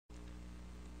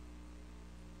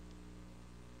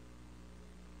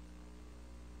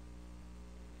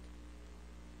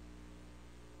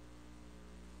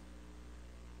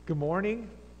Good morning,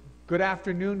 good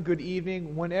afternoon, good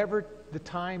evening, whenever the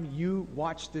time you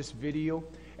watch this video.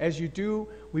 As you do,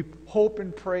 we hope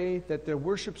and pray that the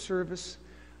worship service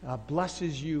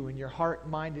blesses you in your heart,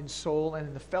 mind, and soul, and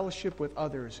in the fellowship with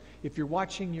others. If you're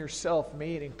watching yourself,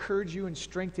 may it encourage you and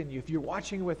strengthen you. If you're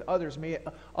watching with others, may it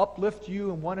uplift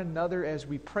you and one another as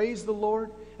we praise the Lord,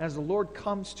 and as the Lord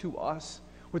comes to us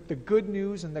with the good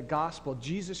news and the gospel.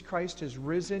 Jesus Christ has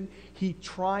risen. He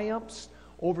triumphs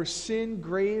over sin,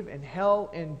 grave, and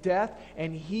hell, and death,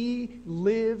 and He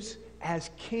lives as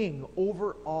King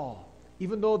over all.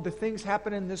 Even though the things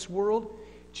happen in this world,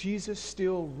 Jesus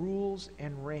still rules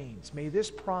and reigns. May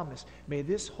this promise, may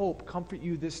this hope comfort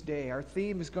you this day. Our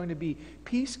theme is going to be,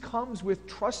 Peace Comes with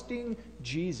Trusting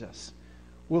Jesus.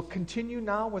 We'll continue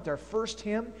now with our first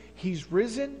hymn, He's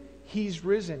Risen, He's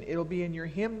Risen. It'll be in your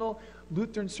hymnal,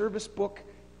 Lutheran service book,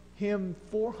 hymn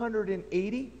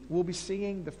 480. We'll be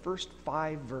singing the first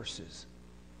 5 verses.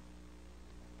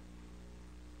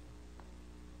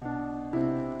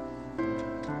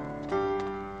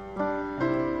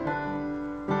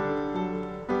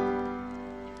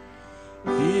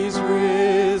 He's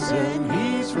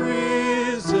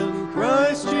risen,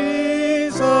 Christ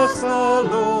Jesus the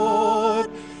Lord.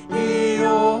 He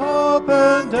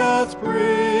opened death's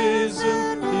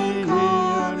prison, He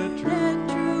entered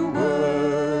true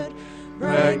word.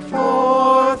 Break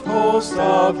forth, hosts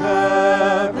of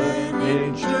heaven,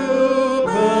 in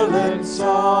jubilant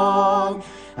song,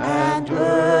 and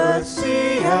earth,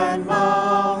 sea, and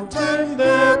mountain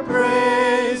their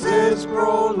praises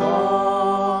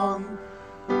prolong.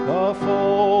 The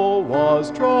foe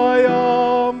was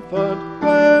triumphant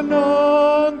when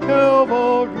on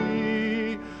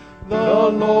Calvary the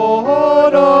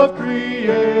Lord of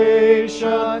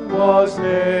creation was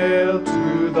nailed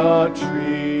to the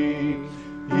tree.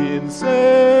 In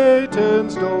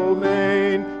Satan's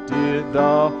domain did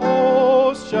the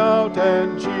host shout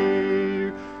and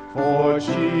cheer, for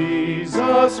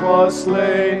Jesus was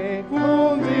slain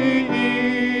whom the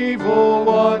evil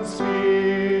ones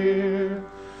fear.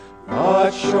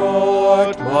 But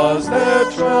short was their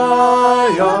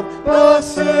triumph, the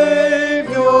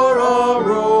Savior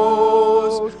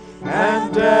arose,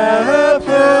 and death,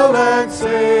 hell, and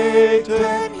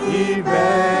Satan He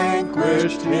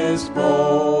vanquished his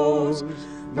foes.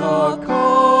 The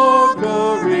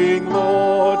conquering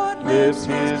Lord lifts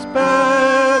His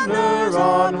banner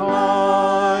on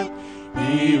high.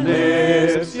 He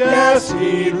lives, yes,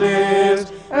 He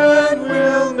lives, and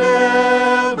will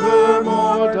never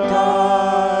more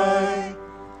die.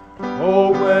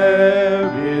 Oh, where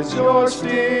is your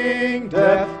sting,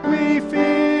 death? We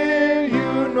fear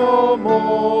you no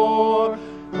more.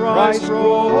 Christ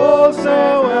rose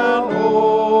now and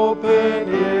open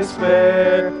His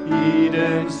fair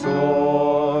Eden's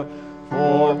door.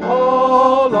 For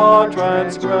all our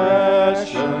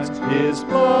transgressions His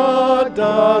blood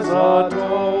does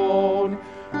atone.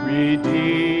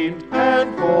 Redeemed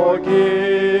and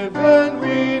forgiven,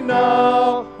 we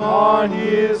now are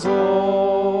His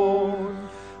own.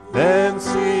 Then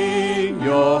sing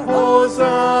your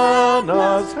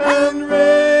hosannas and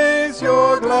raise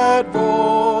your glad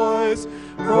voice.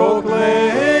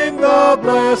 Proclaim the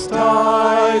blessed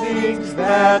tidings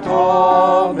that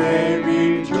all may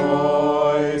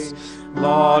rejoice.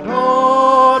 Laud,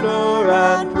 honor,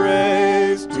 and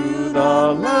praise to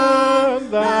the Lamb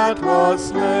that was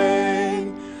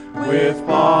slain. With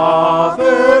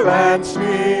Father and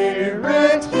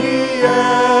Spirit He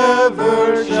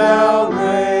ever shall reign.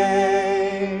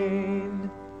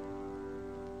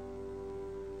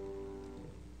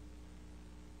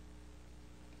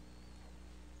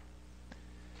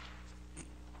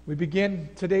 We begin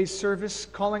today's service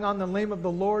calling on the name of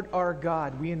the Lord our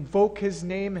God. We invoke His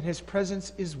name, and His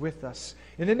presence is with us.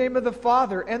 In the name of the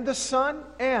Father, and the Son,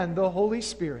 and the Holy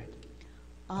Spirit.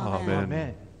 Amen.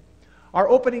 Amen. Our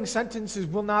opening sentences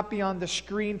will not be on the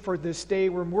screen for this day.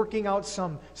 We're working out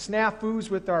some snafus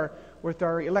with our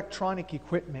electronic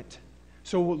equipment.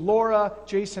 So Laura,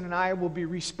 Jason, and I will be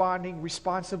responding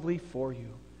responsively for you.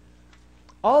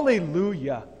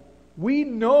 Alleluia. We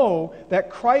know that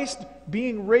Christ,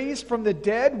 being raised from the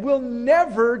dead, will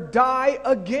never die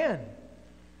again.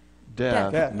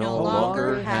 Death no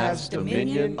longer has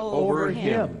dominion over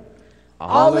Him.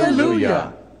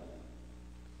 Alleluia.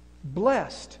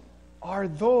 Blessed are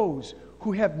those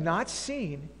who have not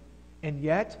seen and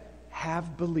yet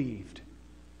have believed.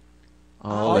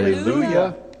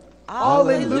 Alleluia.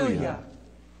 Alleluia.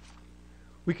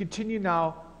 We continue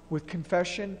now with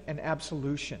confession and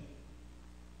absolution.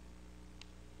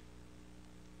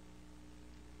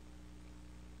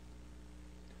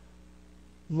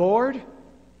 Lord,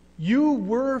 You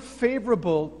were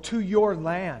favorable to your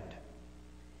land.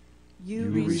 You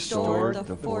restored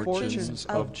the fortunes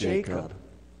of Jacob.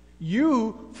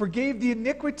 You forgave the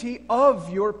iniquity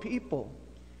of your people.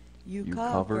 You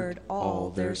covered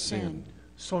all their sin.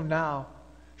 So now,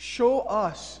 show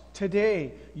us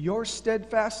today your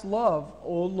steadfast love,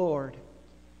 O Lord.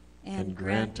 And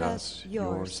grant us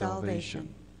your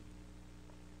salvation.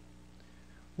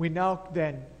 We now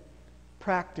then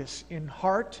practice in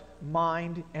heart,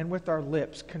 mind, and with our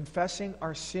lips, confessing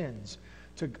our sins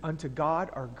unto God,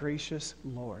 our gracious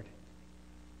Lord.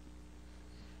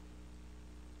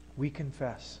 We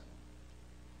confess,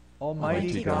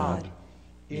 Almighty God,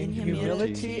 in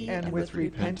humility and with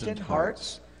repentant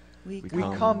hearts, we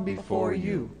come before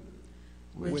you.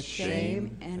 With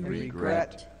shame and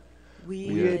regret,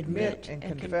 we admit and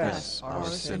confess our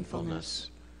sinfulness.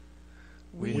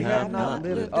 We have not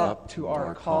lived up to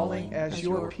our calling as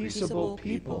your peaceable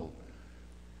people.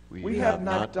 We have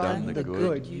not done the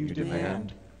good you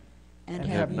demand, and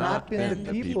have not been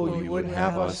the people you would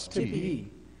have us to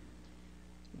be.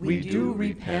 We do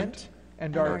repent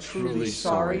and are truly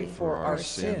sorry for our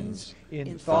sins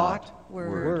in thought,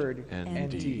 word,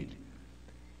 and deed.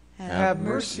 Have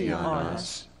mercy on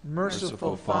us,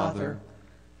 merciful Father,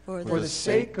 for the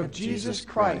sake of Jesus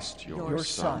Christ, your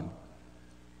Son.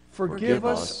 Forgive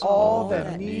us all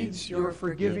that needs your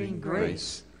forgiving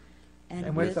grace,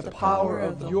 and with the power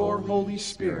of your Holy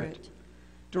Spirit,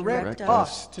 direct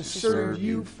us to serve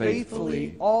you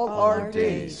faithfully all our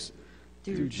days,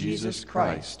 through Jesus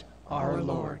Christ our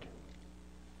Lord.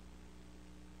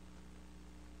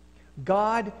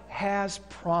 God has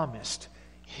promised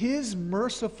his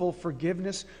merciful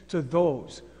forgiveness to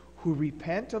those who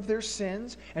repent of their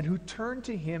sins and who turn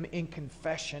to him in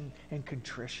confession and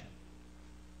contrition.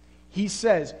 He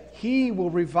says he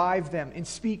will revive them and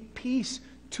speak peace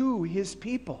to his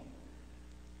people.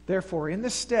 Therefore, in the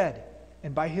stead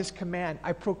and by his command,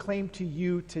 I proclaim to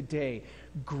you today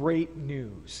great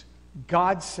news.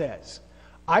 God says,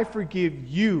 I forgive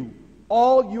you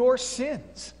all your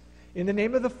sins in the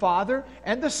name of the Father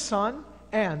and the Son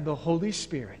and the Holy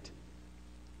Spirit.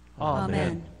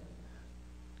 Amen.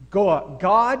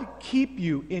 God keep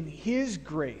you in his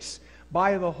grace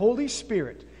by the Holy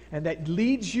Spirit, and that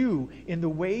leads you in the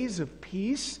ways of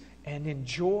peace and in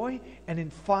joy, and in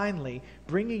finally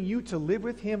bringing you to live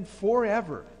with him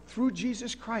forever through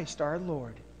Jesus Christ our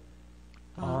Lord.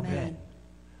 Amen.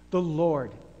 The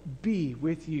Lord be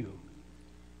with you.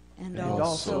 And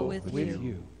also with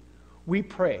you. We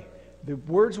pray. The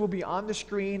words will be on the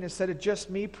screen. Instead of just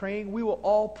me praying, we will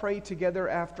all pray together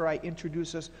after I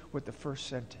introduce us with the first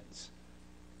sentence.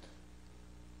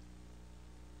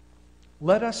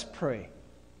 Let us pray.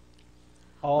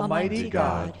 Almighty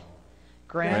God,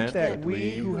 grant that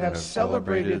we who have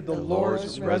celebrated the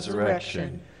Lord's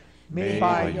resurrection may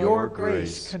by your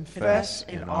grace confess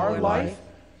in our life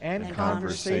and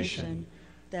conversation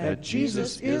that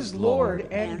Jesus is Lord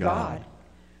and God,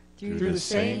 through the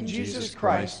same Jesus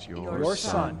Christ, your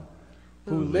Son,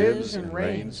 who lives and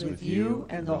reigns with you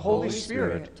and the Holy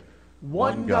Spirit,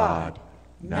 one God,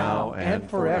 now and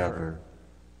forever.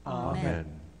 Amen.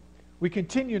 We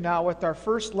continue now with our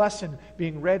first lesson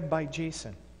being read by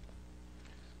Jason.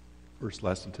 First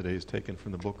lesson today is taken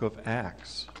from the book of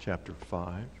Acts, chapter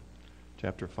 5.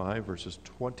 Chapter 5, verses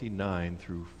 29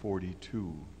 through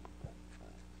 42.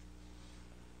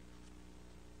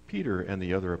 Peter and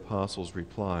the other apostles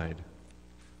replied,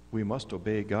 "We must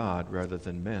obey God rather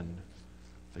than men.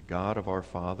 The God of our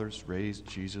fathers raised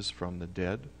Jesus from the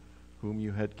dead, whom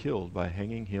you had killed by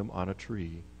hanging him on a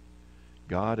tree.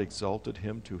 God exalted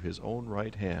him to his own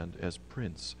right hand as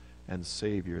Prince and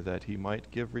Savior, that he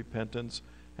might give repentance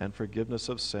and forgiveness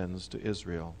of sins to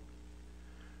Israel.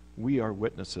 We are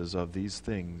witnesses of these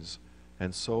things,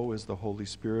 and so is the Holy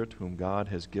Spirit, whom God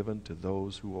has given to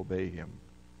those who obey him."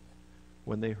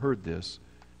 When they heard this,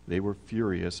 they were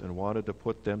furious and wanted to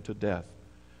put them to death.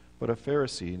 But a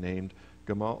Pharisee named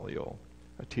Gamaliel,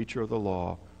 a teacher of the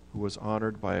law, who was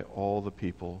honored by all the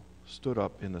people, stood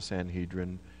up in the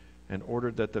Sanhedrin and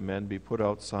ordered that the men be put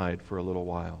outside for a little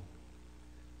while.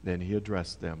 Then he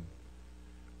addressed them,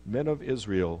 "Men of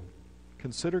Israel,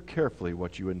 consider carefully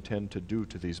what you intend to do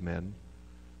to these men.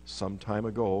 Some time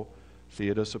ago,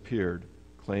 Theudas appeared,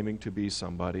 claiming to be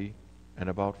somebody, and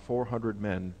about 400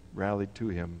 men rallied to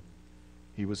him.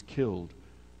 He was killed,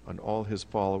 and all his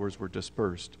followers were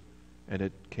dispersed, and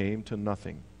it came to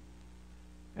nothing.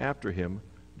 After him,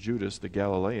 Judas the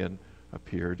Galilean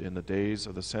appeared in the days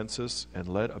of the census and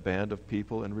led a band of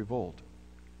people in revolt.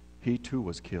 He too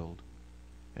was killed,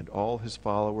 and all his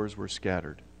followers were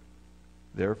scattered.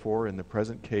 Therefore, in the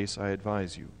present case, I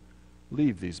advise you,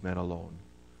 leave these men alone.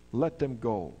 let them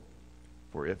go.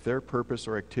 For if their purpose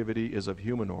or activity is of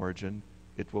human origin,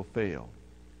 it will fail.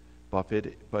 But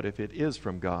if it is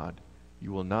from God,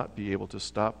 you will not be able to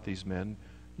stop these men.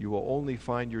 You will only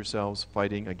find yourselves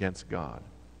fighting against God."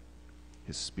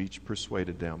 His speech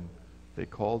persuaded them. They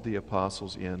called the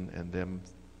apostles in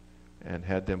and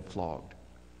had them flogged.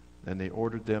 Then they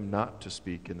ordered them not to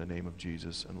speak in the name of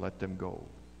Jesus and let them go.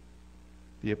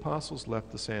 The apostles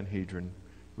left the Sanhedrin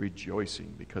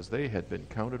rejoicing because they had been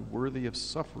counted worthy of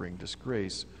suffering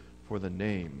disgrace for the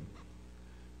name.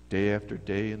 Day after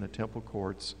day in the temple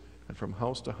courts and from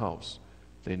house to house,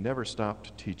 they never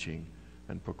stopped teaching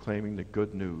and proclaiming the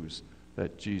good news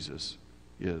that Jesus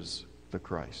is the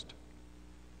Christ.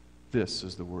 This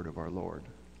is the word of our Lord.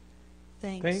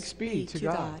 Thanks be to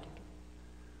God.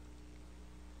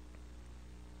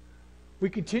 We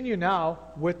continue now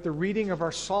with the reading of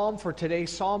our psalm for today,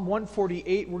 Psalm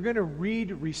 148. We're going to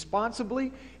read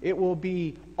responsibly. It will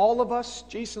be all of us,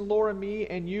 Jason, Laura, me,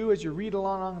 and you as you read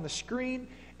along on the screen,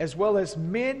 as well as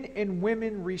men and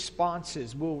women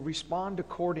responses. We'll respond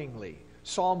accordingly.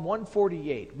 Psalm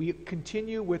 148. We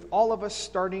continue with all of us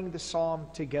starting the psalm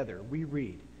together. We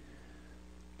read,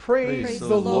 Praise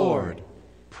the Lord.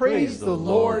 Praise the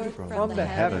Lord from the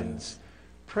heavens.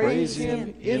 Praise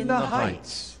him in the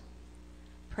heights.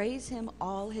 Praise him,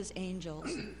 all his angels.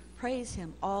 Praise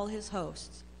him, all his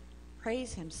hosts.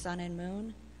 Praise him, sun and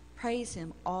moon. Praise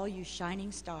him, all you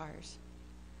shining stars.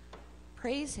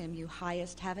 Praise him, you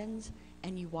highest heavens,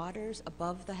 and you waters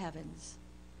above the heavens.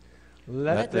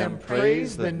 Let them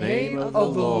praise the name of the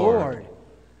Lord.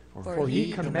 For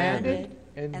he commanded,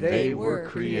 and they were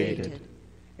created.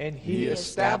 And he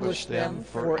established them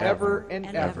forever and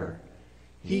ever.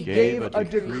 He gave a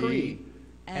decree,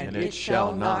 and it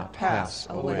shall not pass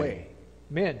away.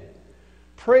 Men,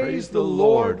 praise the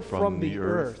Lord from the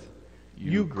earth,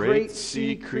 you great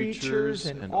sea creatures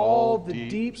and all the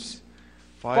deeps,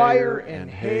 fire and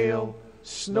hail,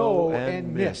 snow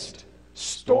and mist,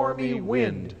 stormy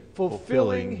wind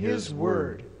fulfilling his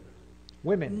word.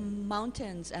 Women,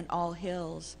 mountains and all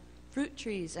hills, fruit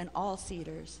trees and all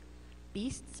cedars,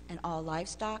 beasts and all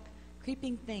livestock,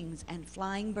 creeping things and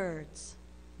flying birds.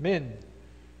 Men,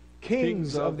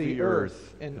 kings of the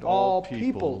earth and all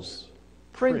peoples,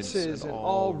 princes and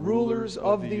all rulers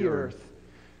of the earth,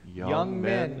 young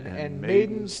men and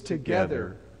maidens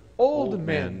together, old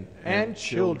men and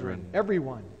children,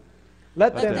 everyone.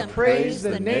 Let them praise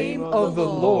the name of the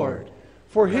Lord,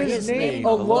 for his name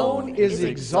alone is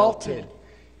exalted.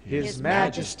 His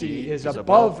majesty is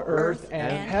above earth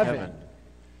and heaven.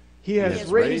 He has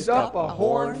raised up a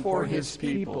horn for his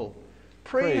people,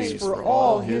 praise for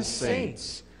all his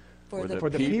saints, for the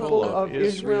people of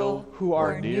Israel who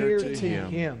are near to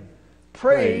him.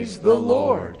 Praise the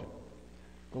Lord.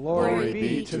 Glory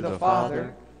be to the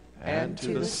Father, and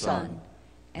to the Son,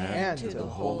 and to the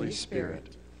Holy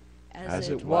Spirit, as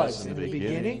it was in the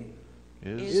beginning,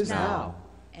 is now,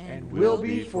 and will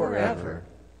be forever.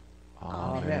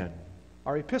 Amen.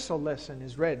 Our epistle lesson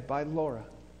is read by Laura.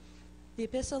 The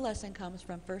epistle lesson comes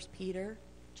from 1 Peter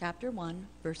chapter 1,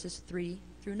 verses 3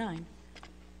 through 9.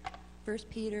 1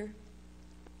 Peter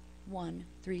 1,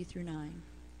 3 through 9.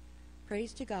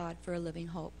 Praise to God for a living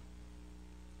hope.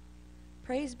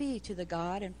 Praise be to the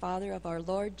God and Father of our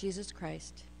Lord Jesus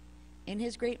Christ. In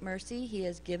his great mercy he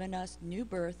has given us new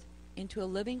birth into a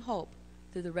living hope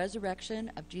through the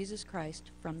resurrection of Jesus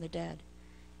Christ from the dead,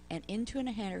 and into an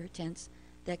inheritance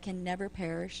that can never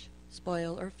perish,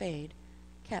 spoil, or fade,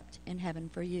 kept in heaven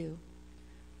for you,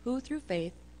 who through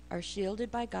faith are shielded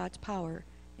by God's power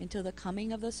until the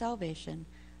coming of the salvation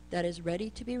that is ready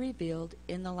to be revealed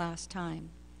in the last time.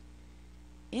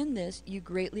 In this you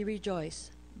greatly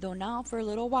rejoice, though now for a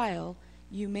little while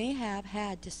you may have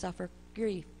had to suffer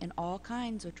grief in all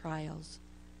kinds of trials.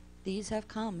 These have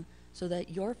come so that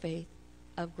your faith,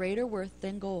 of greater worth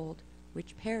than gold,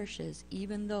 which perishes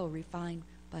even though refined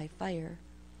by fire,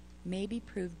 may be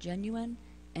proved genuine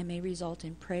and may result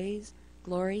in praise,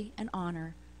 glory, and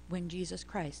honor when Jesus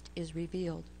Christ is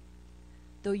revealed.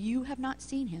 Though you have not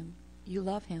seen him, you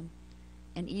love him,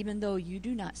 and even though you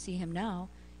do not see him now,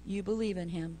 you believe in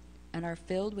him and are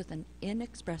filled with an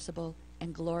inexpressible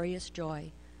and glorious joy,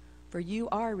 for you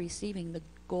are receiving the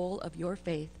goal of your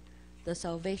faith, the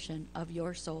salvation of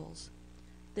your souls.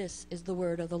 This is the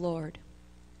word of the Lord.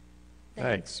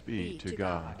 Thanks be to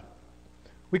God.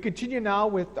 We continue now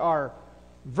with our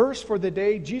verse for the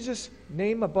day, Jesus'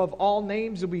 name above all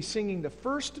names. We'll be singing the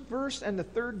first verse and the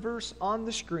third verse on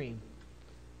the screen.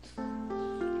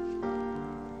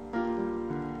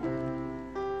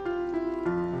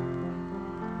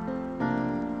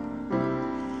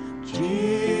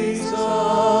 Jesus'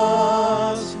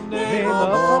 name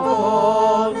above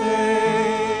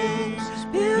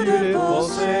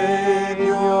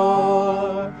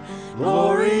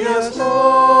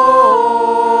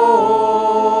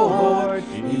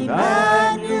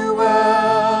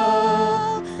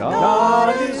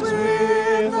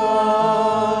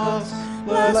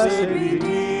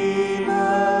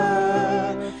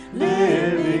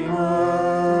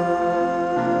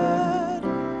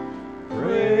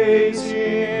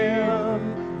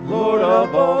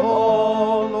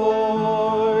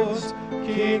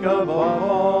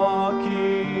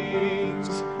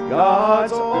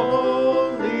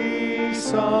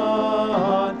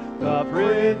Son, the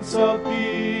Prince of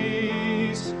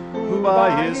Peace, who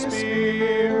by his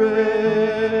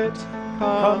Spirit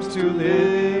comes to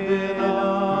live in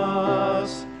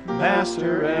us,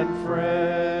 Master and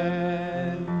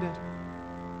friend.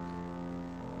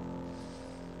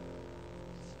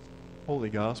 Holy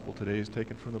Gospel today is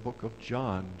taken from the book of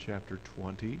John, chapter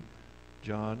 20.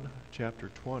 John, chapter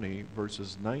 20,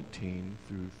 verses 19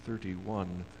 through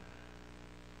 31.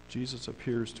 Jesus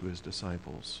appears to his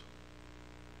disciples.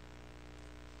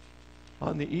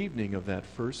 On the evening of that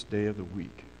first day of the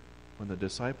week, when the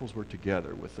disciples were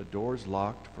together with the doors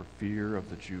locked for fear of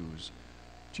the Jews,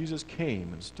 Jesus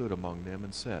came and stood among them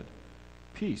and said,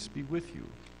 "Peace be with you."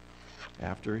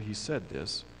 After he said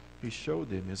this, he showed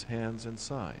them his hands and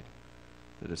side.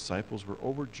 The disciples were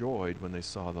overjoyed when they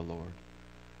saw the Lord.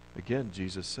 Again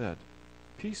Jesus said,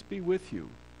 "Peace be with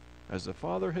you. As the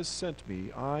Father has sent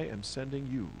me, I am sending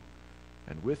you."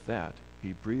 And with that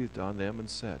he breathed on them and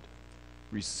said,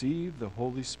 "Receive the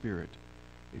Holy Spirit.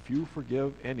 If you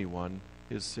forgive anyone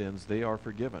his sins, they are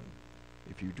forgiven.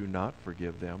 If you do not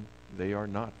forgive them, they are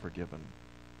not forgiven."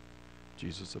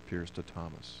 Jesus appears to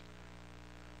Thomas.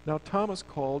 Now Thomas,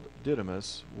 called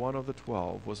Didymus, one of the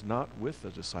 12, was not with the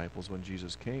disciples when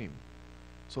Jesus came.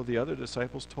 So the other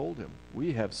disciples told him,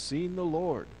 "We have seen the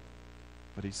Lord."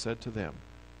 But he said to them,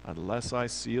 "Unless I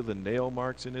see the nail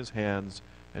marks in his hands,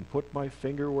 and put my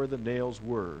finger where the nails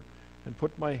were, and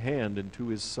put my hand into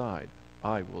his side,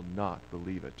 I will not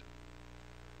believe it."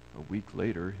 A week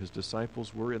later, his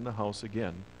disciples were in the house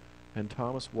again, and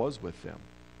Thomas was with them.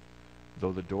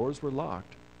 Though the doors were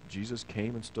locked, Jesus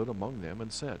came and stood among them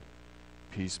and said,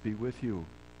 "Peace be with you."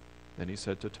 Then he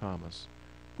said to Thomas,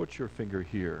 "Put your finger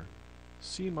here.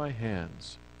 See my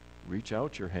hands. Reach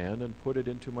out your hand and put it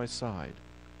into my side.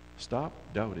 Stop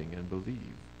doubting and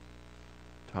believe."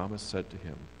 Thomas said to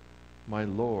him, "My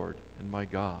Lord and my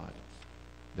God."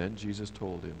 Then Jesus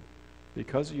told him,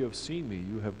 "Because you have seen me,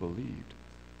 you have believed.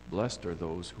 Blessed are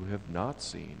those who have not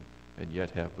seen and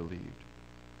yet have believed."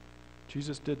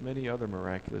 Jesus did many other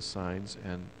miraculous signs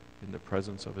and in the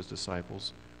presence of his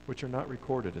disciples, which are not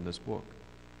recorded in this book.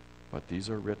 But these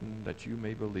are written that you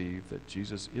may believe that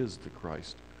Jesus is the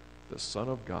Christ, the Son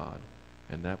of God,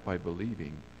 and that by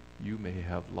believing you may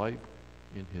have life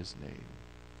in his name.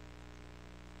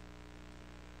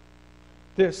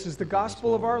 This is the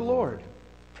gospel of our Lord.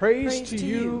 Praise to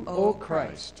you, O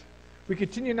Christ. We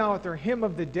continue now with our hymn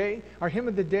of the day. Our hymn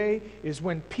of the day is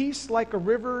 "When Peace Like a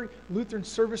River," Lutheran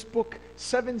Service Book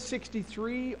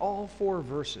 763, all 4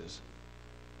 verses.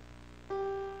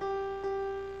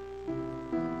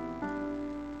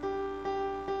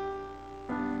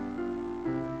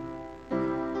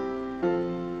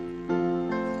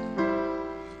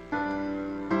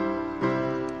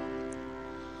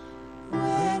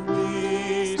 When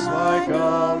peace like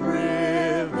a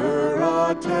river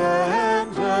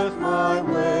attendeth my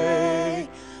way,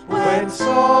 when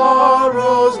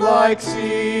sorrows like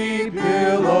sea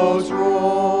billows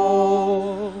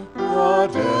roll,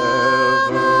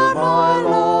 whatever my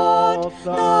lot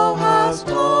thou hast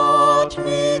taught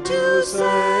me to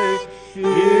say,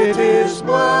 it is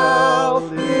well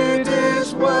with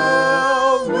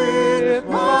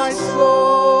my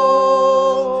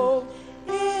soul.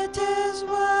 It is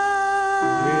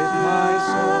well With my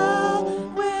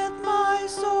soul. with my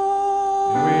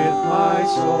soul. With my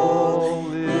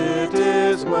soul, it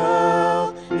is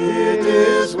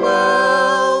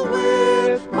well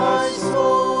with my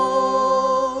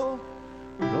soul.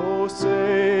 Though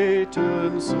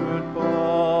Satan soon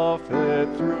buffet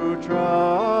through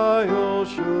trial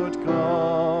should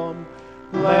come,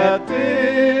 let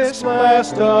this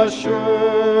blessed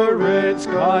assurance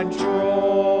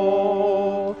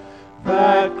control,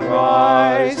 that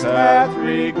Christ hath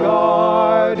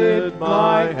regarded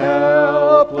my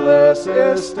helpless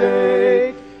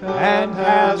estate, and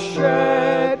hath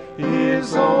shed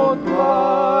his own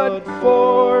blood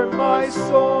for my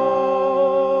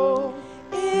soul.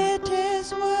 It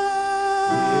is well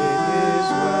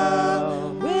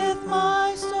with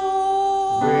my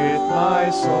soul. With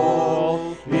my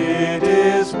soul, it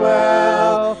is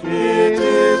well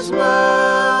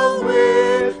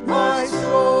with my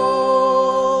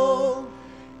soul.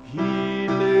 He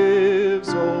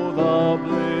lives, oh, the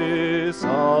bliss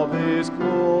of his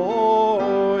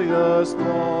glorious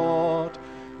thought.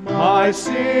 My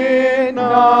sin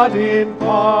not in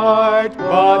part,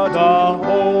 but the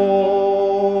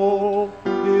whole,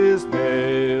 is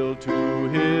nailed to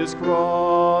his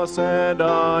cross, and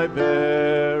I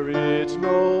bear it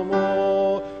no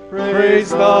more.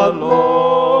 Praise the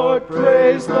Lord,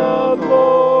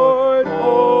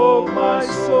 oh my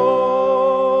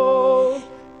soul.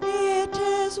 It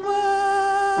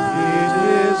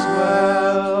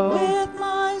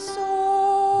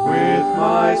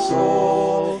my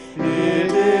soul, it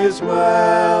is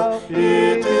well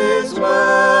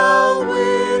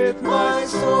with my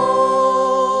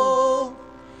soul.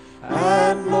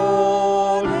 And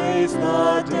Lord, haste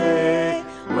the day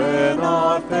when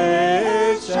our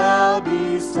faith shall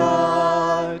be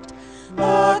sought.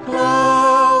 The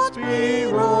clouds be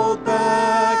rolled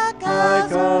back like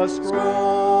a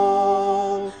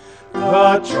scroll.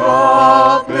 The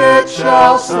trumpet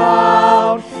shall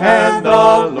sound, and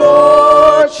the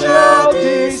Lord shall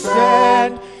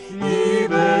descend.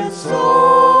 Even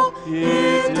so,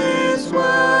 it is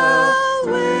well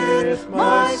with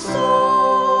my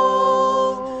soul.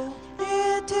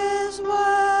 It is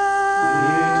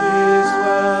well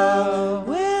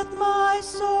with my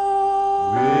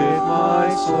soul. With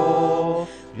my soul,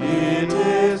 it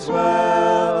is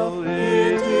well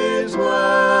with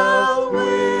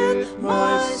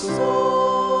my soul.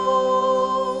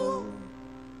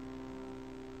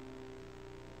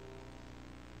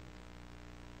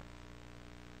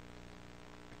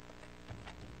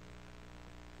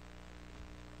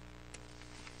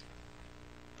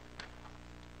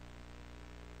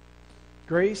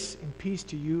 Grace and peace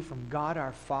to you from God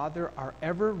our Father, our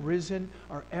ever-risen,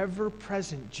 our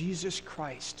ever-present Jesus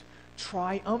Christ,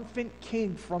 triumphant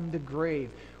King from the grave,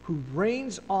 who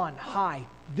reigns on high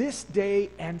this day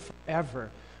and forever.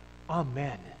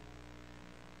 Amen.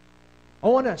 I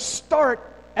want to start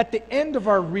at the end of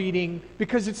our reading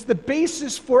because it's the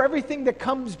basis for everything that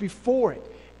comes before it.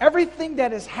 Everything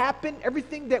that has happened,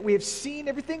 everything that we have seen,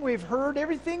 everything we have heard,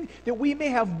 everything that we may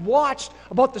have watched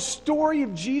about the story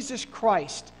of Jesus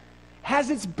Christ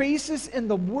has its basis in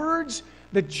the words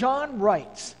that John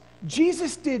writes.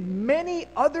 Jesus did many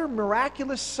other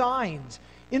miraculous signs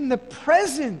in the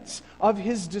presence of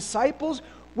his disciples,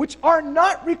 which are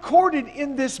not recorded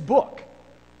in this book.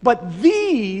 But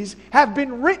these have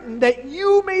been written that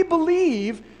you may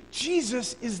believe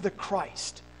Jesus is the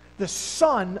Christ, the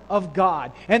Son of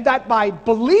God, and that by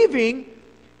believing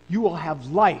you will have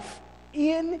life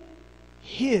in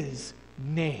his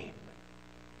name.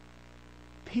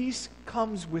 Peace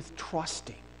comes with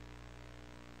trusting.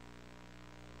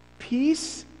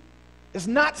 Peace is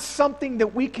not something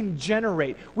that we can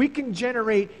generate. We can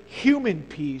generate human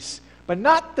peace, but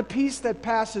not the peace that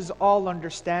passes all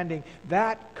understanding.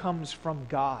 That comes from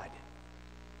God.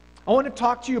 I want to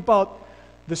talk to you about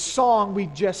the song we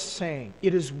just sang,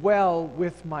 It Is Well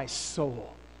With My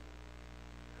Soul.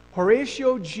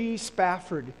 Horatio G.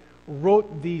 Spafford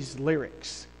wrote these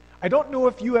lyrics. I don't know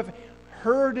if you have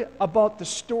heard about the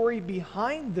story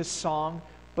behind this song,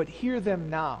 but hear them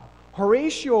now.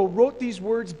 Horatio wrote these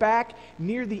words back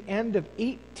near the end of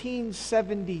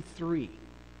 1873.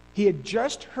 He had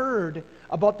just heard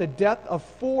about the death of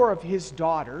 4 of his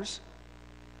daughters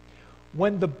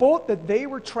when the boat that they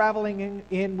were traveling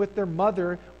in with their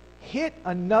mother hit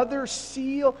another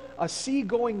a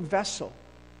seagoing vessel.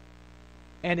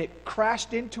 And it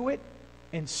crashed into it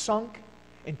and sunk,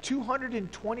 and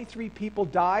 223 people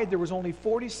died. There was only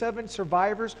 47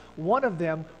 survivors. One of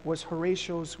them was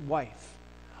Horatio's wife.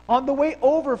 On the way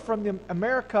over from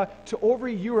America to over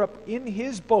Europe in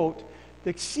his boat,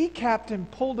 the sea captain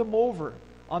pulled him over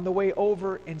on the way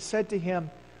over and said to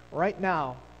him, right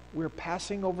now, we're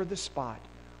passing over the spot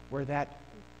where that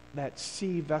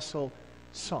sea vessel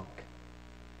sunk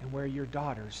and where your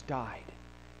daughters died.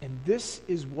 And this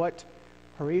is what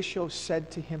Horatio said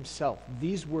to himself.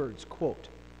 These words, quote,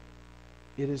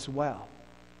 "It is well.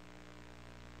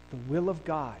 The will of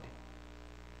God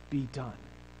be done."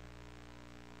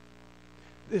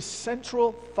 This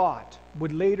central thought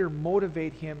would later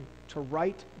motivate him to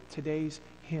write today's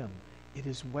hymn, "It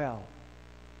is well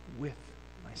with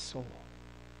my soul."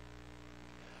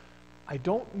 I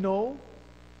don't know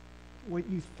what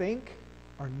you think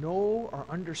or know or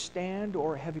understand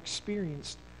or have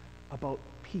experienced about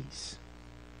peace.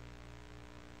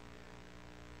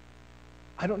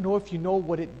 I don't know if you know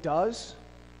what it does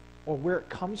or where it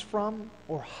comes from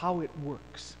or how it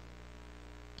works.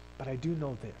 But I do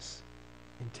know this.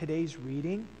 In today's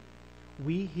reading,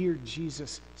 we hear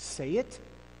Jesus say it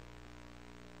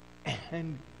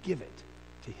and give it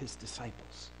to his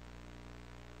disciples.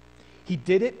 He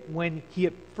did it when he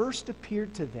had first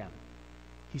appeared to them.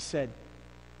 He said,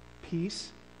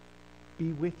 "Peace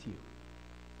be with you."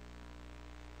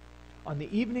 On the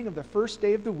evening of the first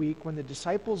day of the week, when the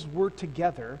disciples were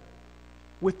together,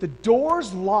 with the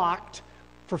doors locked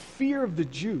for fear of the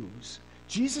Jews,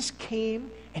 Jesus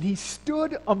came and he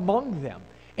stood among them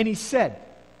and he said,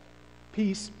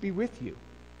 "Peace be with you."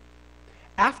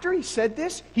 After he said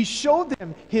this, he showed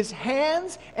them his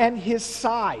hands and his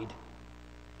side.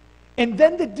 And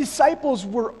then the disciples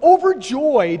were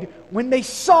overjoyed when they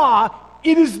saw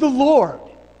it is the Lord.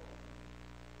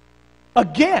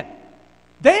 Again.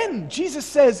 Then Jesus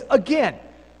says again,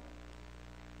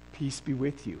 peace be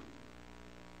with you.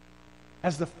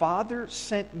 As the Father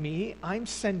sent me, I'm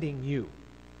sending you.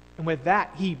 And with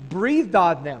that, he breathed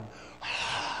on them.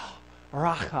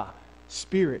 Racha,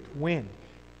 spirit, wind.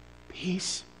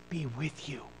 Peace be with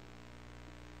you.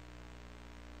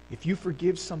 If you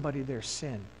forgive somebody their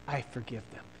sin, I forgive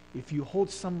them. If you hold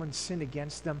someone's sin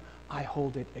against them, I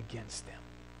hold it against them.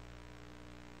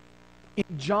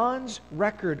 In John's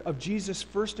record of Jesus'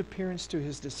 first appearance to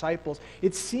his disciples,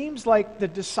 it seems like the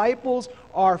disciples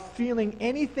are feeling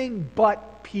anything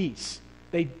but peace.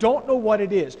 They don't know what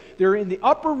it is. They're in the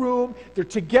upper room, they're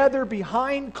together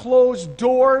behind closed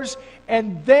doors,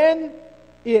 and then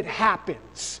it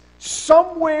happens.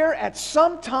 Somewhere at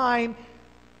some time,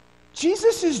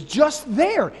 Jesus is just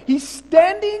there. He's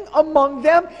standing among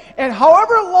them, and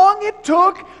however long it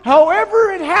took,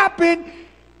 however it happened,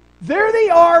 there they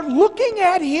are looking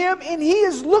at him, and he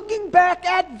is looking back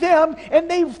at them, and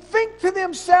they think to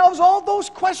themselves all those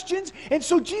questions, and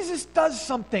so Jesus does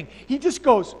something. He just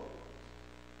goes,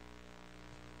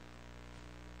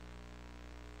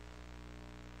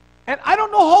 and I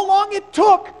don't know how long it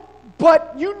took,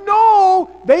 but you know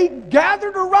they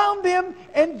gathered around him,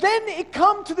 and then it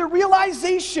come to the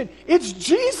realization, it's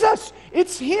Jesus,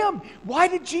 it's him. Why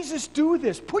did Jesus do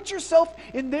this? Put yourself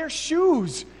in their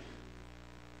shoes.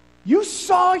 You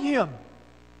saw him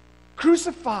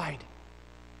crucified.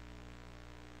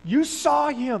 You saw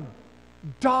him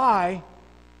die.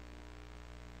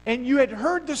 And you had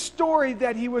heard the story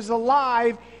that he was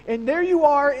alive. And there you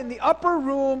are in the upper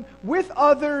room with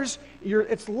others.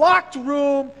 It's locked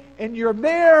room. And you're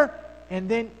there. And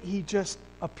then he just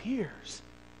appears.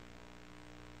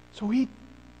 So he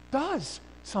does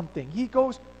something. He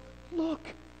goes, look.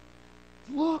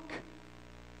 Look.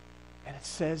 And it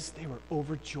says they were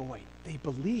overjoyed. They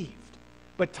believed.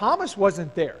 But Thomas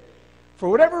wasn't there. For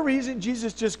whatever reason,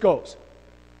 Jesus just goes.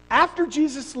 After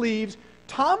Jesus leaves,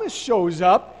 Thomas shows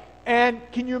up. And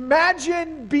can you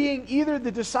imagine being either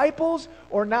the disciples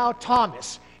or now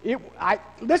Thomas?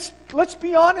 Let's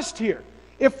be honest here.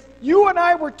 If you and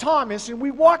I were Thomas and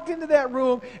we walked into that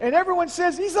room and everyone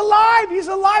says, he's alive, he's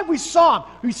alive. We saw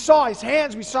him. We saw his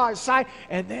hands, we saw his side.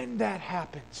 And then that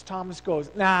happens. Thomas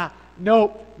goes,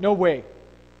 nope, no way.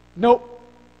 Nope,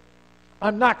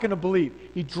 I'm not going to believe.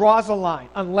 He draws a line.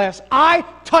 Unless I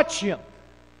touch him.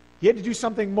 He had to do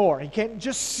something more. He can't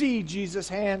just see Jesus'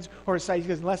 hands or his side. He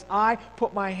goes, unless I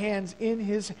put my hands in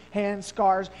his hand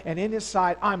scars and in his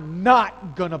side, I'm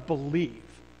not going to believe.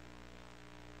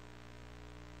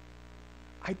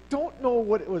 I don't know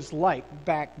what it was like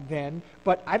back then,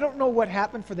 but I don't know what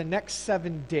happened for the next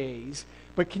 7 days.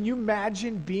 But can you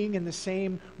imagine being in the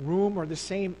same room or the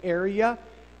same area?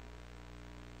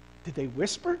 Did they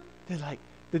whisper? Did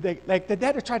they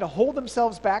have to try to hold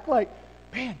themselves back like,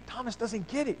 man, Thomas doesn't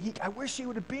get it. I wish he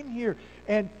would have been here.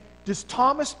 And does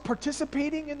Thomas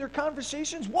participating in their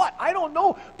conversations? What? I don't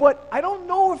know. But I don't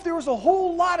know if there was a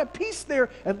whole lot of peace there,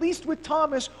 at least with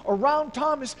Thomas, around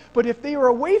Thomas. But if they were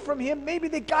away from him, maybe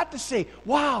they got to say,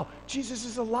 wow, Jesus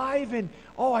is alive. And,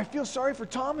 oh, I feel sorry for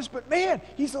Thomas, but man,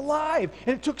 he's alive.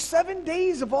 And it took 7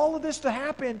 days of all of this to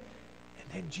happen.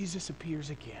 And then Jesus appears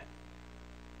again.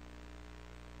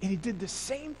 And he did the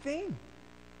same thing.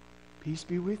 Peace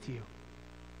be with you.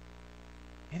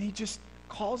 And he just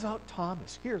calls out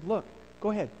Thomas. Here, look.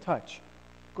 Go ahead, touch.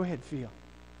 Go ahead, feel.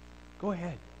 Go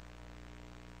ahead.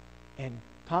 And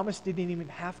Thomas didn't even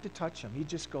have to touch him. He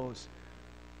just goes,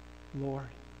 Lord,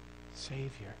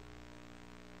 Savior.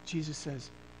 Jesus says,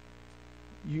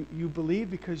 you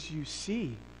believe because you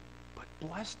see, but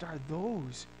blessed are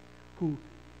those who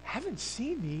haven't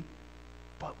seen me,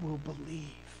 but will believe.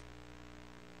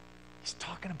 He's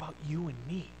talking about you and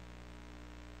me.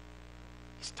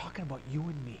 He's talking about you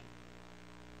and me.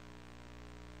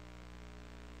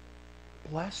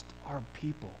 Blessed are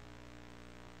people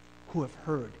who have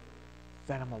heard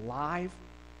that I'm alive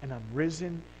and I'm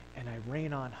risen and I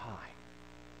reign on high.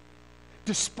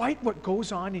 Despite what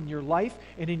goes on in your life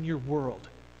and in your world,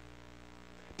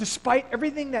 despite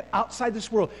everything that outside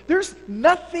this world, there's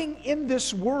nothing in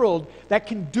this world that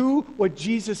can do what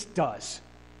Jesus does.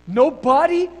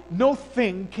 Nobody, no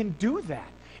thing can do that.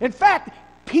 In fact,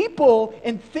 people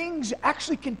and things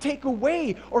actually can take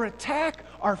away or attack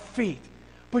our faith.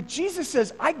 But Jesus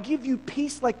says, I give you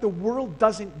peace like the world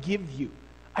doesn't give you.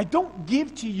 I don't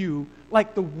give to you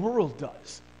like the world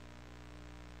does.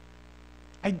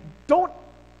 I don't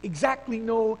exactly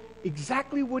know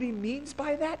exactly what he means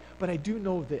by that, but I do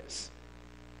know this.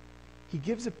 He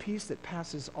gives a peace that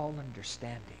passes all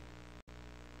understanding.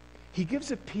 He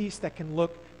gives a peace that can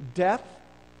look death,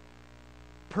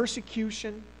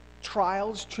 persecution,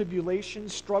 trials,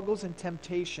 tribulations, struggles, and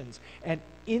temptations. And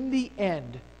in the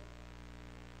end,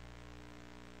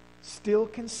 still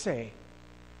can say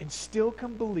and still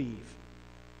can believe,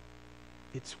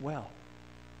 it's well.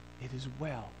 It is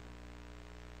well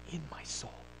in my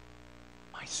soul.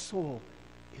 My soul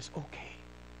is okay.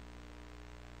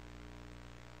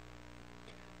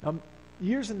 Now,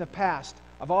 years in the past,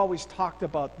 I've always talked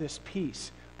about this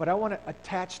peace, but I want to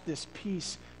attach this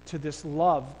peace to this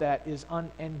love that is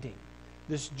unending,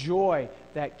 this joy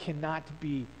that cannot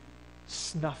be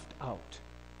snuffed out,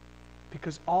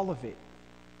 because all of it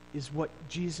is what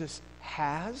Jesus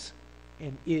has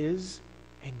and is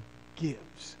and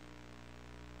gives.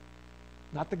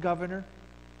 Not the governor,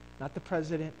 not the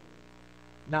president,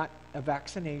 not a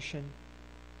vaccination,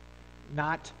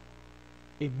 not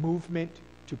a movement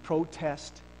to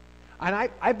protest. And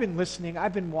I've been listening,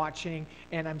 I've been watching,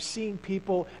 and I'm seeing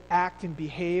people act and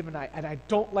behave, and I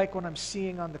don't like what I'm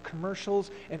seeing on the commercials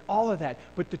and all of that.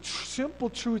 But the simple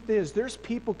truth is, there's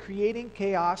people creating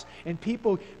chaos and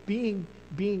people being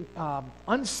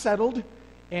unsettled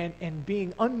and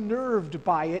being unnerved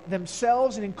by it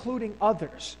themselves and including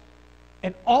others.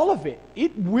 And all of it,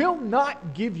 it will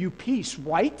not give you peace,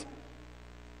 right?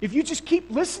 If you just keep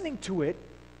listening to it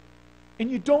and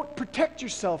you don't protect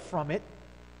yourself from it,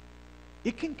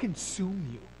 it can consume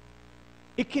you.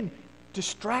 It can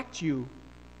distract you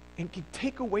and can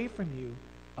take away from you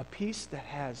a peace that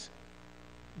has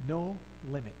no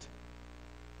limit.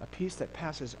 A peace that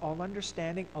passes all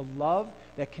understanding, a love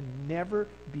that can never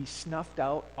be snuffed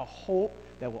out, a hope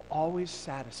that will always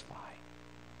satisfy.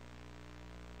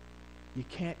 You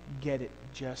can't get it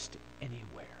just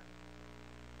anywhere.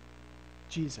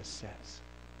 Jesus says,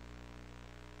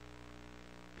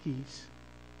 peace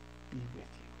be with you.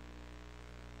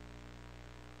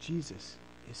 Jesus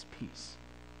is peace.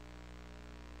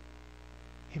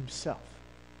 Himself,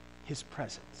 his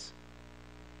presence,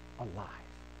 alive.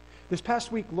 This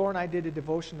past week, Laura and I did a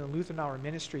devotion in the Lutheran Hour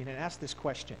Ministry, and I asked this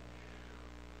question.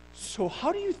 So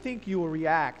how do you think you will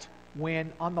react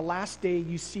when on the last day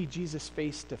you see Jesus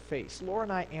face to face? Laura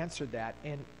and I answered that,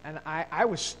 and I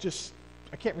was just,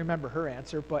 I can't remember her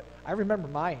answer, but I remember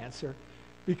my answer,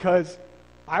 because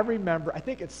I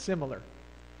think it's similar.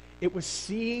 It was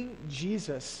seeing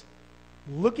Jesus,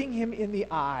 looking him in the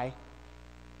eye,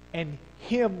 and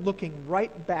him looking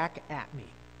right back at me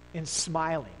and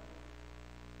smiling.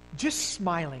 Just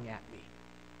smiling at me.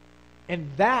 And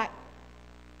that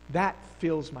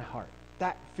fills my heart.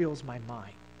 That fills my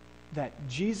mind. That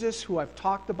Jesus, who I've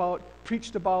talked about,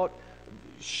 preached about,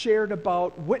 shared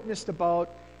about, witnessed about,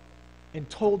 and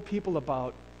told people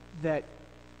about, that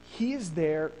he is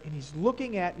there and he's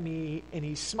looking at me and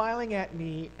he's smiling at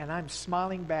me and I'm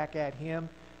smiling back at him.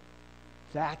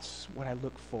 That's what I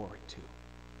look forward to.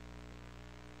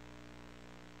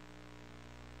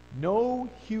 No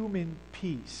human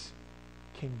peace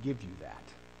can give you that.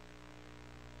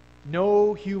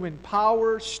 No human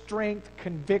power, strength,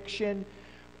 conviction,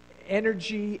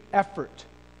 energy, effort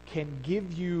can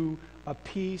give you a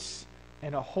peace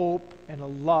and a hope and a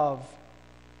love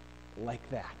like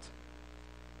that.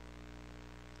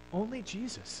 Only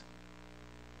Jesus.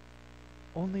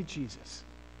 Only Jesus.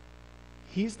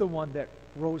 He's the one that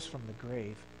rose from the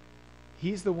grave.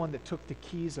 He's the one that took the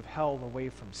keys of hell away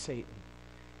from Satan.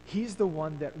 He's the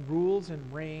one that rules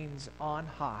and reigns on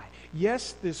high.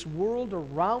 Yes, this world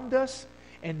around us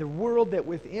and the world that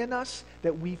within us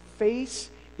that we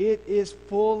face, it is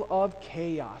full of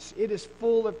chaos. It is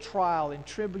full of trial and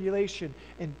tribulation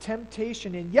and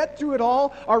temptation. And yet through it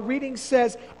all, our reading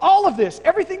says, all of this,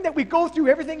 everything that we go through,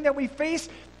 everything that we face,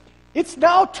 it's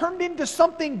now turned into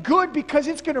something good, because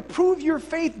it's going to prove your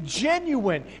faith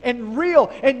genuine and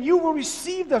real. And you will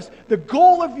receive the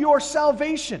goal of your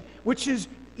salvation, which is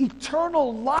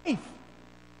eternal life.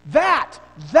 That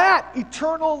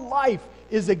eternal life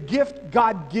is a gift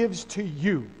God gives to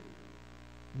you.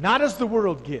 Not as the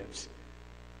world gives.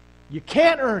 You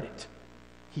can't earn it.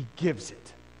 He gives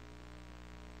it.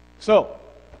 So,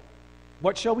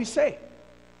 what shall we say?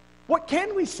 What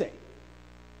can we say?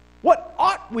 What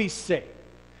ought we say?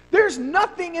 There's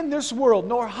nothing in this world,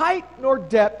 nor height, nor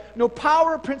depth, no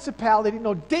power or principality,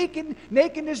 no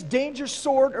nakedness, danger,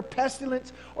 sword, or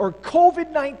pestilence, or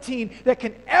COVID-19 that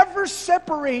can ever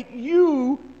separate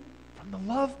you from the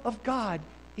love of God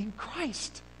in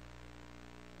Christ.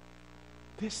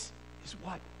 This is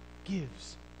what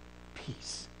gives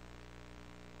peace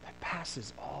that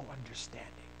passes all understanding.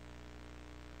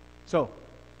 So,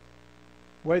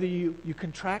 whether you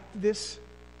contract this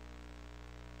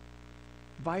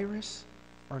virus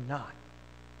or not,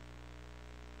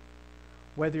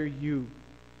 whether you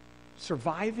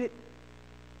survive it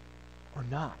or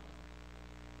not.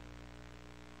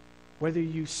 Whether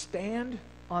you stand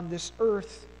on this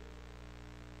earth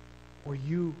or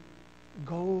you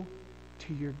go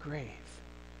to your grave,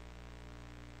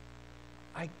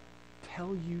 I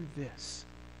tell you this,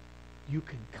 you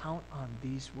can count on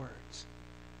these words,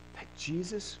 that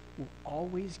Jesus will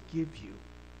always give you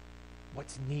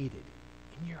what's needed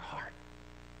in your heart.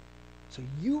 So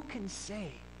you can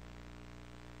say,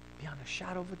 beyond a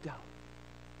shadow of a doubt,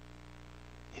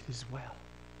 it is well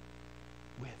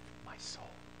with my soul.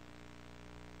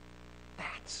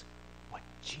 That's what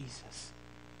Jesus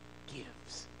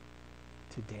gives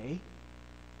today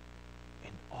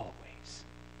and always.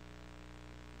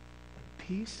 When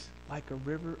peace like a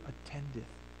river attendeth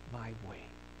my way,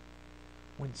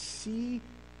 when sea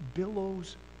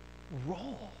billows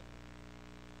roll,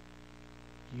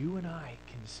 you and I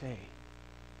can say,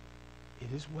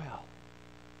 it is well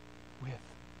with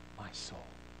my soul.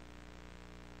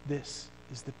 This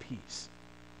is the peace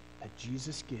that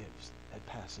Jesus gives that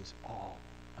passes all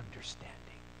understanding.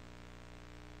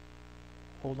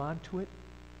 Hold on to it,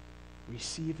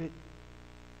 receive it,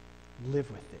 live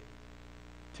with it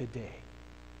today.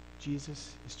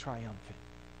 Jesus is triumphant.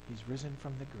 He's risen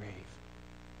from the grave.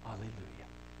 Alleluia.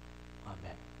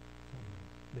 Amen.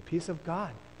 The peace of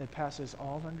God that passes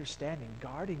all understanding,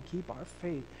 guard and keep our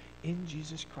faith in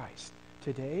Jesus Christ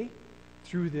today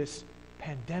through this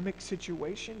pandemic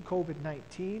situation,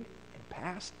 COVID-19, and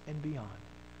past and beyond.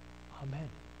 Amen.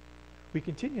 We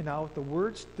continue now with the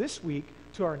words this week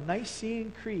to our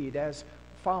Nicene Creed as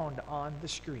found on the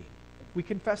screen. We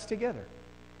confess together.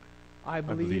 I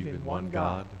believe in one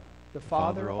God, the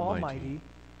Father Almighty,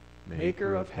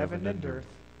 maker of heaven and earth,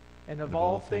 and of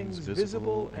all things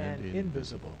visible and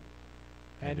invisible,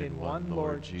 and in one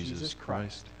Lord Jesus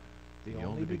Christ, the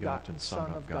only begotten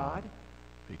Son of God,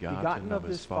 begotten of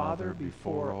his Father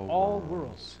before all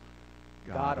worlds,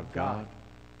 God of God,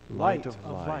 light of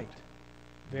light,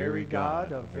 very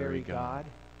God of very God,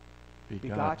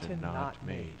 begotten, not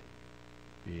made,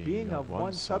 being of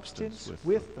one substance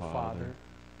with the Father,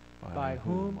 by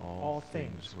whom all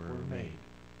things were made,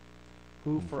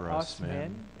 who for us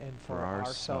men and for our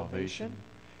salvation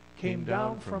came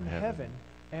down from heaven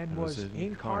and was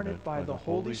incarnate by the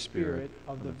Holy Spirit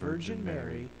of the Virgin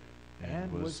Mary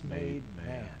and was made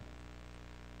man,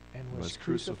 and was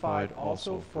crucified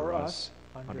also for us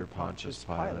under Pontius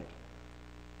Pilate.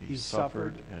 He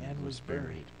suffered and was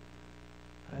buried.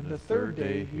 And the third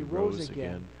day he rose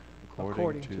again,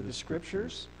 according to the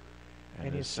Scriptures,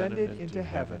 and ascended into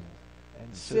heaven,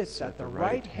 and sits at the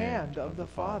right hand of the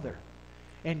Father.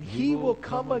 And he will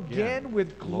come again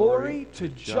with glory to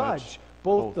judge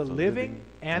both the living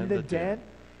and the dead,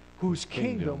 whose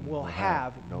kingdom will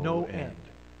have no end.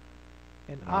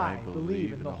 And I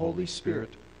believe in the Holy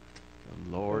Spirit,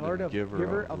 the Lord and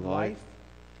giver of life,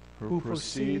 who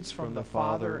proceeds from the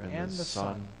Father and the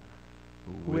Son,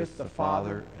 who with the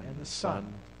Father and the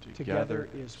Son together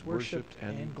is worshipped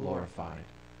and glorified,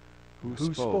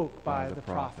 who spoke by the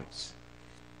prophets.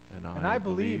 And I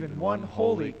believe in one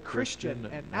holy Christian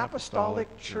and apostolic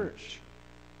church.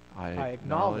 I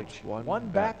acknowledge one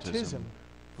baptism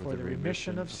for the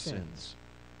remission of sins.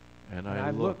 And I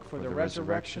look for the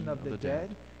resurrection of the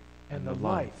dead and the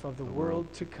life of the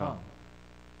world to come.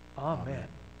 Amen.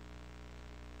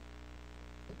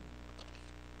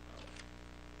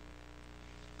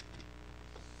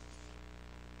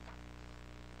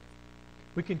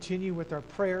 We continue with our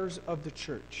prayers of the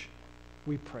church.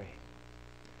 We pray.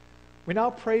 We now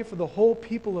pray for the whole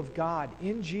people of God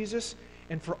in Jesus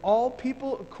and for all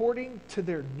people according to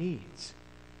their needs.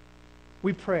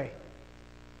 We pray.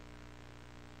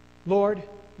 Lord,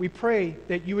 we pray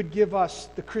that you would give us,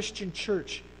 the Christian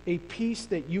church, a peace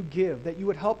that you give, that you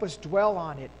would help us dwell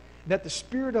on it, and that the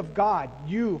Spirit of God,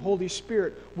 you, Holy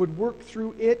Spirit, would work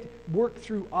through it, work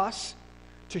through us,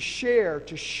 to share,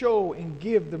 to show, and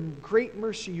give the great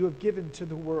mercy you have given to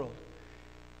the world.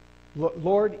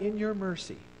 Lord, in your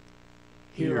mercy,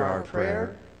 hear our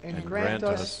prayer and grant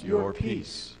us your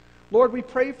peace. Lord, we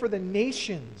pray for the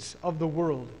nations of the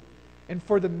world and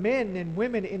for the men and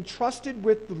women entrusted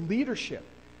with the leadership.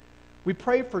 We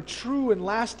pray for true and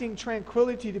lasting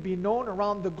tranquility to be known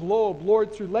around the globe,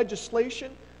 Lord, through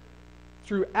legislation,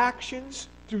 through actions,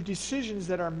 through decisions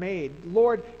that are made.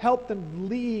 Lord, help them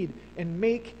lead and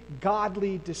make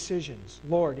godly decisions.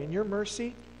 Lord, in your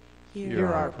mercy, hear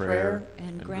our prayer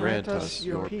and grant us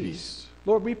your peace.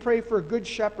 Lord, we pray for a good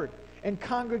shepherd and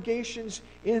congregations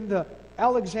in the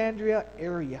Alexandria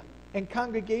area and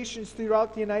congregations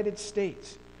throughout the United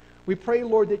States. We pray,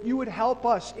 Lord, that you would help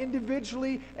us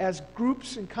individually as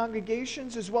groups and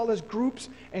congregations, as well as groups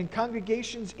and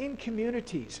congregations in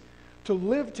communities, to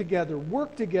live together,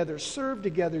 work together, serve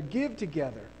together, give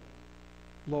together.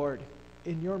 Lord,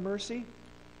 in your mercy,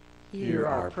 Hear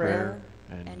our prayer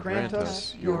and grant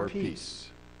us your peace.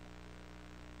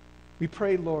 We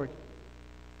pray, Lord,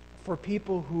 for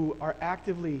people who are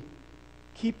actively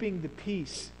keeping the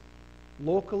peace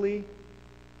locally,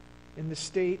 in the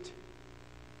state,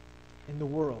 in the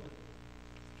world.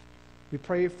 We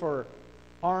pray for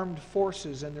armed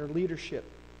forces and their leadership.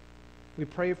 We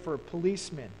pray for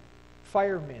policemen,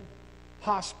 firemen,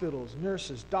 hospitals,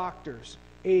 nurses, doctors,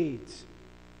 aides.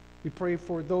 We pray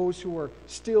for those who are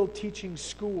still teaching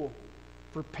school,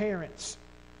 for parents,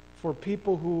 for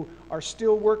people who are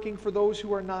still working, for those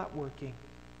who are not working.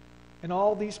 In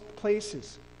all these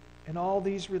places, in all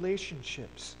these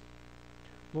relationships,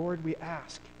 Lord, we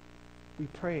ask, we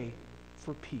pray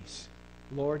for peace.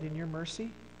 Lord, in your mercy,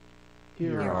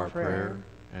 Hear our prayer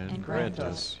and grant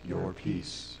us your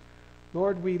peace.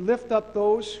 Lord, we lift up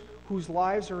those whose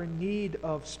lives are in need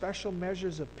of special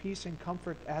measures of peace and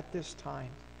comfort at this time.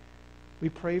 We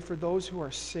pray for those who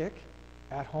are sick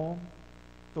at home,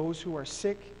 those who are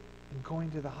sick and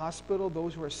going to the hospital,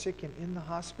 those who are sick and in the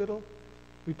hospital.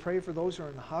 We pray for those who are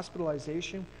in the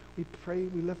hospitalization. We pray,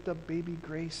 we lift up baby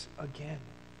Grace again.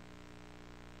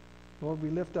 Lord,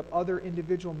 we lift up other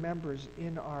individual members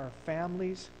in our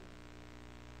families,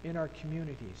 in our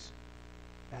communities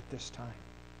at this time.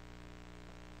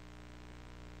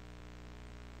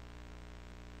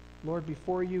 Lord,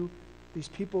 before you, these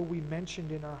people we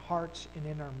mentioned in our hearts and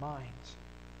in our minds,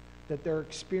 that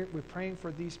we're praying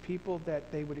for these people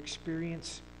that they would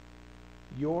experience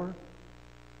your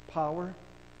power,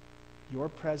 your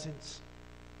presence,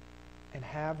 and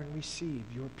have and receive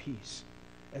your peace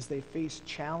as they face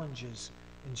challenges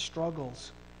and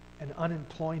struggles and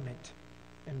unemployment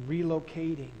and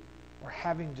relocating or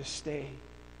having to stay.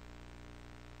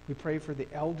 We pray for the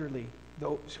elderly,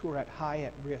 those who are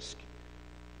at risk.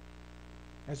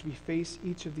 As we face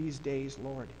each of these days,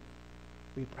 Lord,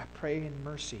 we pray in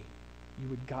mercy you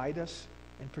would guide us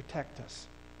and protect us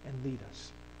and lead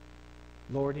us.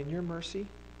 Lord, in your mercy,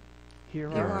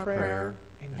 hear our prayer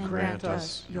and grant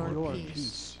us your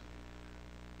peace.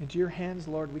 Into your hands,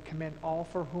 Lord, we commend all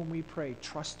for whom we pray,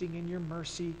 trusting in your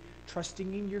mercy,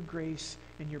 trusting in your grace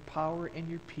and your power and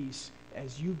your peace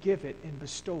as you give it and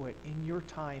bestow it in your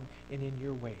time and in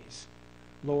your ways.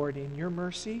 Lord, in your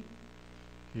mercy,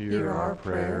 hear our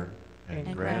prayer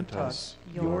and grant us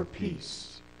your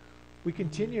peace. We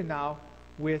continue now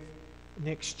with an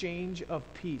exchange of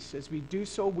peace. As we do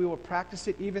so, we will practice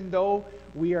it even though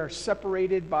we are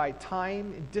separated by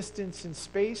time, distance, and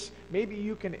space. Maybe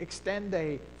you can extend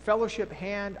a fellowship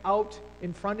hand out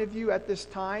in front of you at this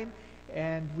time,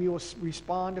 and we will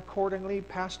respond accordingly,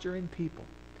 pastor and people.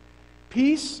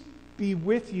 Peace be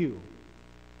with you.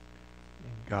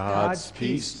 And God's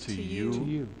peace to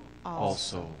you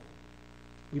also.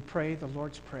 We pray the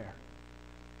Lord's Prayer.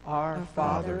 Our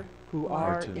Father, who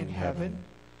art in heaven,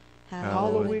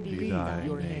 hallowed be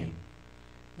your name.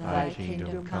 Thy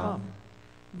kingdom come,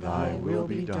 thy will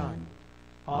be done,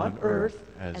 on earth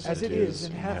as it is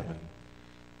in heaven.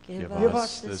 Give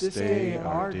us this day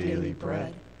our daily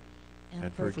bread,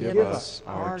 and forgive us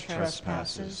our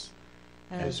trespasses,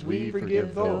 as we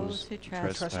forgive those who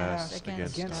trespass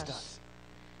against us.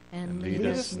 And lead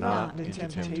us not into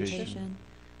temptation,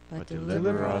 but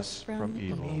deliver us from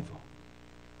evil.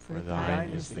 For thine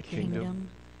is the kingdom,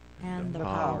 and the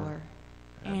power,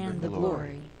 and the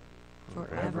glory,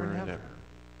 forever and ever.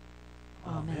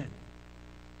 Amen.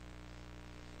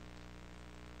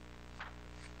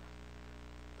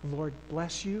 The Lord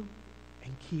bless you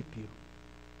and keep you.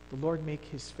 The Lord make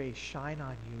his face shine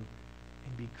on you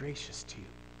and be gracious to you.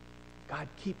 God,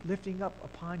 keep lifting up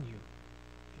upon you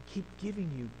and keep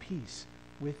giving you peace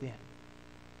within.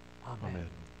 Amen. Amen.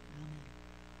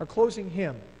 Our closing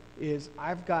hymn is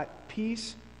I've Got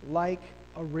Peace Like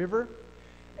a River.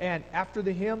 And after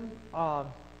the hymn, I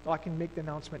can make the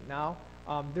announcement now.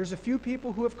 There's a few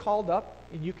people who have called up,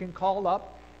 and you can call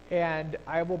up, and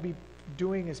I will be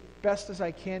doing as best as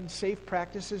I can safe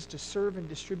practices to serve and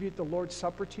distribute the Lord's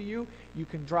Supper to you. You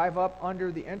can drive up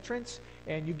under the entrance,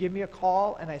 and you give me a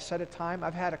call, and I set a time.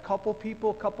 I've had a couple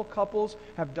couples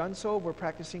have done so. We're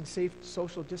practicing safe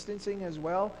social distancing as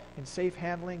well, and safe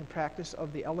handling and practice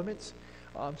of the elements.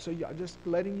 So I'm just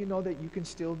letting you know that you can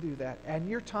still do that. And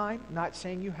your time, not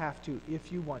saying you have to,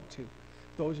 if you want to.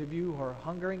 Those of you who are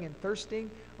hungering and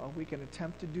thirsting, we can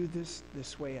attempt to do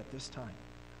this way at this time.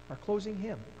 Our closing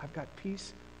hymn, I've Got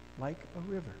Peace Like a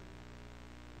River.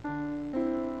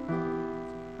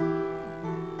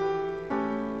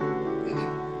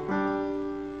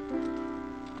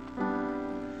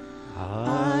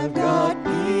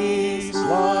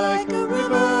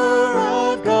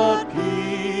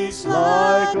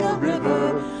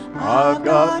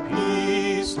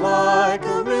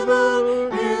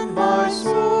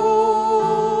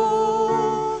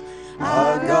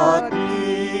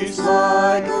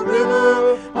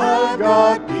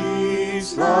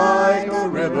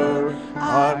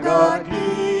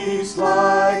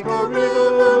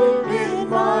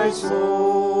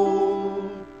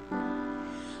 soul.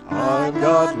 I've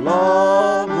got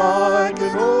love like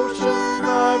an ocean,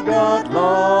 I've got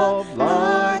love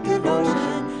like an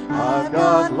ocean, I've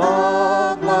got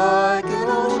love like an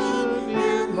ocean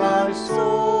in my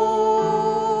soul.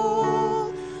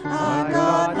 I've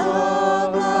got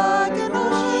love like an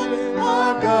ocean,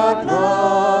 I've got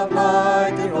love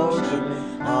like an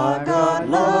ocean, I've got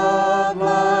love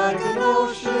like an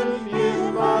ocean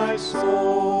in my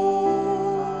soul.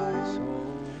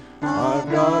 I've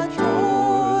got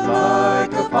joy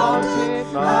like a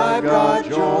fountain, I've got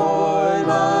joy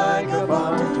like a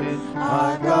fountain,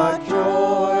 I've got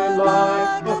joy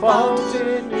like a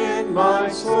fountain in my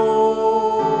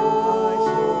soul.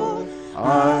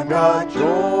 I've got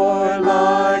joy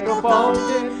like a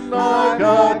fountain, I've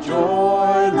got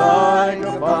joy like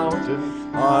a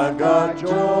fountain, I've got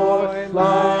joy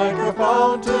like a